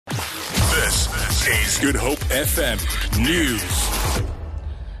is Good Hope FM News.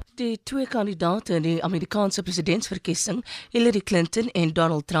 Die twee kandidate in die Amerikaanse presidentsverkiesing, Hillary Clinton en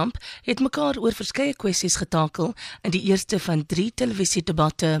Donald Trump, het mekaar oor verskeie kwessies getakel in die eerste van 3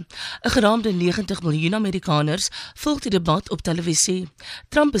 televisiedebatte. 'n Geraamde 90 miljoen Amerikaners volg die debat op televisie.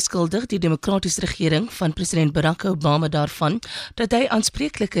 Trump beskuldig die demokratiese regering van president Barack Obama daarvan dat hy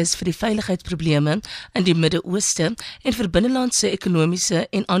aanspreeklik is vir die veiligheidsprobleme in die Midde-Ooste en vir binnelandse ekonomiese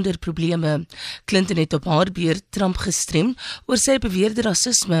en ander probleme. Clinton het op haar beurt Trump gestrem oor sy beweerde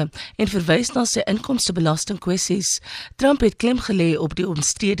rasisme en verwys na sy inkomstebelasting kwessies. Trump het klem gelê op die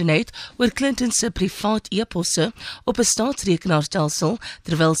omstredenheid oor Clinton se privaat e-posse op 'n staatsrekenaarstelsel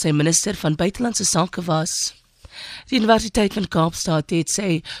terwyl sy minister van buitelandse sake was. Die Universiteit van Kaapstad het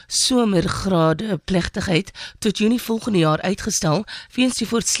sy somergrade plegtigheid tot Junie volgende jaar uitgestel weens die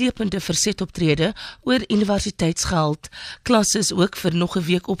voortsleepende verzetoptrede oor universiteitsgeld. Klasse is ook vir nog 'n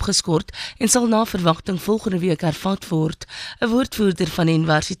week opgeskort en sal na verwagting volgende week hervat word. 'n Woordvoerder van die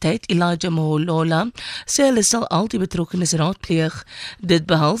universiteit, Elijah Moholola, sê hulle sal al die betrokkenes raadpleeg. Dit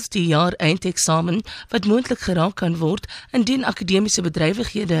behels die jaar-eindeksamen wat moontlik geraak kan word indien akademiese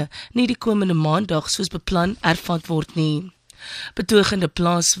bedrywighede nie die komende maandag soos beplan ervat word nie. Betogende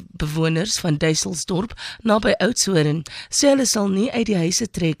plaasbewoners van Duiselsdorp naby Oudtshoorn sê hulle sal nie uit die huise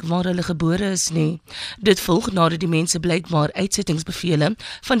trek waar hulle gebore is nie. Dit volg nadat die mense blykbaar uitsettingsbevele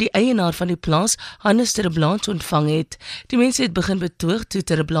van die eienaar van die plaas, Hannes Terblanche, ontvang het. Die mense het begin betoog toe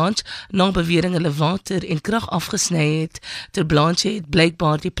Terblanche na bewering hulle water en krag afgesny het. Terblanche het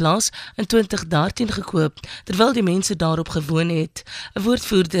blykbaar die plaas in 2013 gekoop, terwyl die mense daarop gewoon het. 'n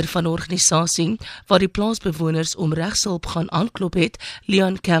Woordvoerder van 'n organisasie waar die plaasbewoners om regshulp gaan aanklop het,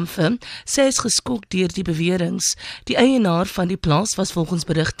 Leon Kempfer, sê hy is geskok deur die beweringe. Die eienaar van die plaas was volgens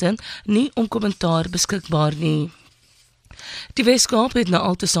berigte nie om kommentaar beskikbaar nie. Die Weskaap het na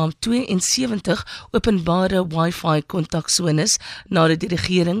altesaam 72 openbare Wi-Fi kontaksones nadat die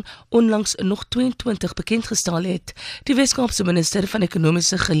regering onlangs nog 22 bekendgestel het. Die Weskaapse minister van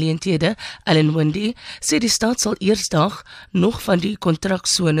ekonomiese geleenthede, Alan Windey, sê die stad sal eersdag nog van die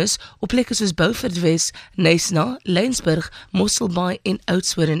kontraksones op plekke soos Beaufort Wes, Knysna, Lensburg, Mosselbaai en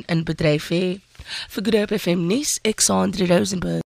Oudtshoorn in bedryf hê. Vir Good Hope FM nuus, ek Sandra Rosenberg.